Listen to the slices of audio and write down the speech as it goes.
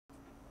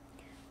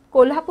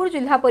कोल्हापूर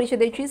जिल्हा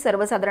परिषदेची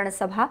सर्वसाधारण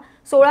सभा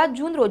 16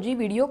 जून रोजी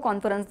व्हिडिओ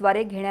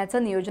कॉन्फरन्सद्वारे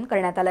घेण्याचं नियोजन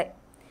करण्यात आलंय।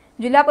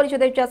 जिल्हा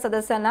परिषदेच्या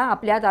सदस्यांना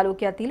आपल्या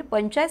तालुक्यातील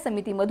पंचायत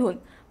समितीमधून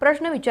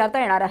प्रश्न विचारता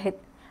येणार आहेत।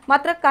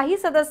 मात्र काही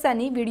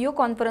सदस्यांनी व्हिडिओ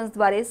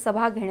कॉन्फरन्सद्वारे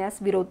सभा घेण्यास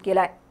विरोध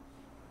केलाय।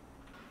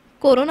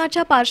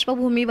 कोरोनाच्या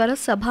पार्श्वभूमीवर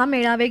सभा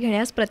मेळावे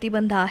घेण्यास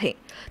प्रतिबंध आहे।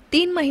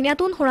 3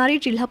 महिन्यातून होणारी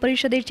जिल्हा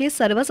परिषदेची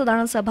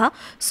सर्वसाधारण सभा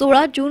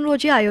 16 जून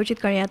रोजी आयोजित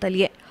करण्यात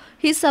आली आहे।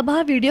 ही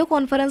सभा व्हिडिओ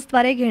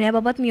कॉन्फरन्सद्वारे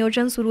घेण्याबाबत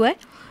नियोजन सुरू आहे।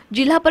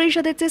 जिल्हा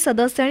परिषदेचे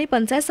सदस्य आणि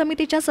पंचायत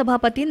समितीच्या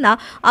सभापतींना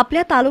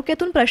आपल्या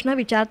तालुक्यातून प्रश्न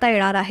विचारता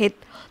येणार आहेत।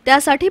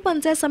 त्यासाठी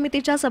पंचायत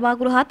समितीच्या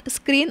सभागृहात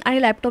स्क्रीन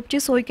आणि लॅपटॉपची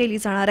सोय केली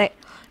जाणार आहे।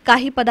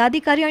 काही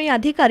पदाधिकारी आणि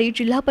अधिकारी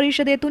जिल्हा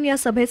परिषदेतून या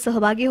सभेत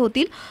सहभागी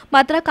होतील।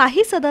 मात्र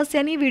काही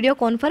सदस्यांनी व्हिडिओ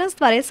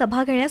कॉन्फरन्सद्वारे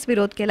सभा घेण्यास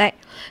विरोध केलाय।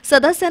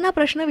 सदस्यांना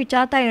प्रश्न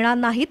विचारता येणार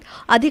नाहीत,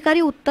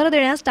 अधिकारी उत्तर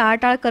देण्यास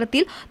टाळाटाळ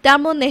करतील,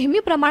 त्यामुळे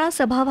नेहमीप्रमाणे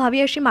सभा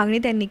व्हावी अशी मागणी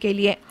त्यांनी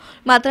केली आहे।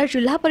 मात्र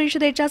जिल्हा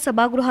परिषदेच्या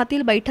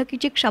सभागृहातील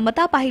बैठकीची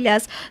क्षमता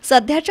पाहिल्यास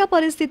सध्याच्या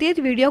परिस्थितीत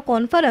व्हिडिओ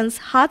कॉन्फरन्स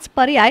हाच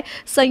पर्याय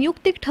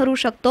संयुक्तिक ठरू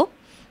शकतो।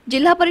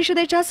 जिल्हा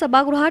परिषदेच्या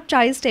सभागृहात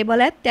 40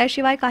 टेबल आहेत।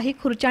 त्याशिवाय काही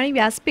खुर्च्या आणि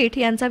व्यासपीठ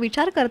यांचा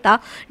विचार करता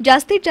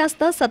जास्तीत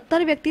जास्त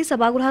 70 व्यक्ती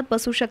सभागृहात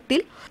बसू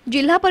शकतील।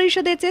 जिल्हा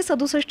परिषदेचे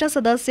 67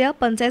 सदस्य,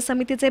 पंचायत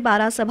समितीचे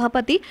 12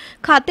 सभापती,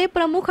 खाते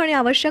प्रमुख आणि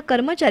आवश्यक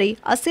कर्मचारी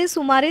असे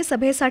सुमारे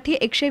सभेसाठी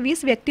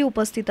 120 व्यक्ती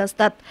उपस्थित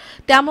असतात।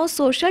 त्यामुळे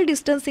सोशल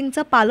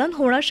डिस्टन्सिंगचं पालन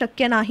होणं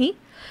शक्य नाही।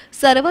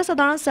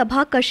 सर्वसाधारण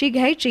सभा कशी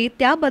घ्यायची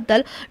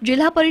त्याबद्दल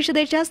जिल्हा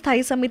परिषदेच्या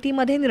स्थायी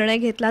समितीमध्ये निर्णय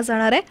घेतला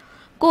जाणार आहे।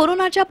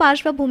 कोरोनाच्या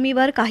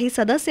पार्श्वभूमीवर काही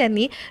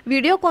सदस्यांनी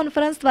व्हिडिओ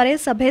कॉन्फरन्सद्वारे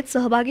सभेत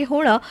सहभागी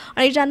होणं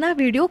आणि ज्यांना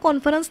व्हिडिओ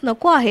कॉन्फरन्स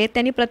नको आहे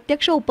त्यांनी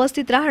प्रत्यक्ष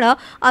उपस्थित राहणं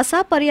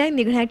असा पर्याय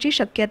निघण्याची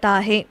शक्यता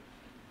आहे।